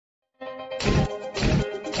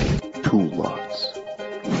Tool lots,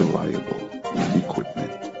 reliable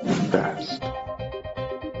equipment, fast.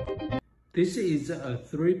 This is a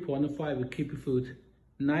 3.5 cubic foot,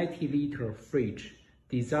 90-liter fridge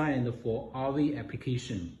designed for RV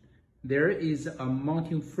application. There is a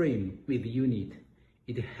mounting frame with unit.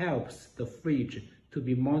 It helps the fridge to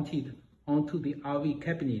be mounted onto the RV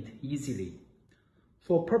cabinet easily.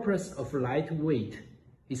 For purpose of lightweight,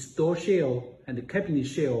 its door shell and cabinet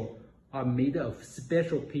shell are made of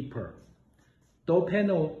special paper. Door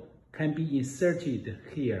panel can be inserted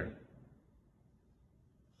here.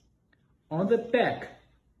 On the back,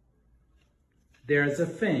 there's a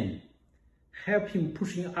fan, helping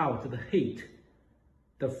pushing out the heat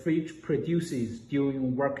the fridge produces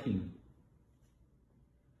during working.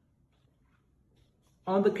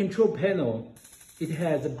 On the control panel, it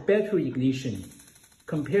has a battery ignition.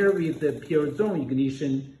 Compared with the pure zone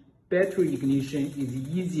ignition, battery ignition is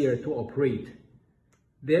easier to operate.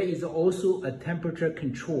 There is also a temperature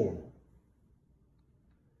control.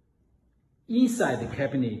 Inside the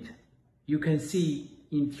cabinet, you can see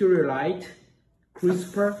interior light,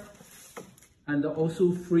 crisper, and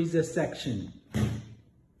also freezer section.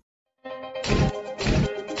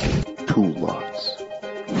 Tool lots,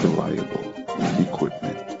 reliable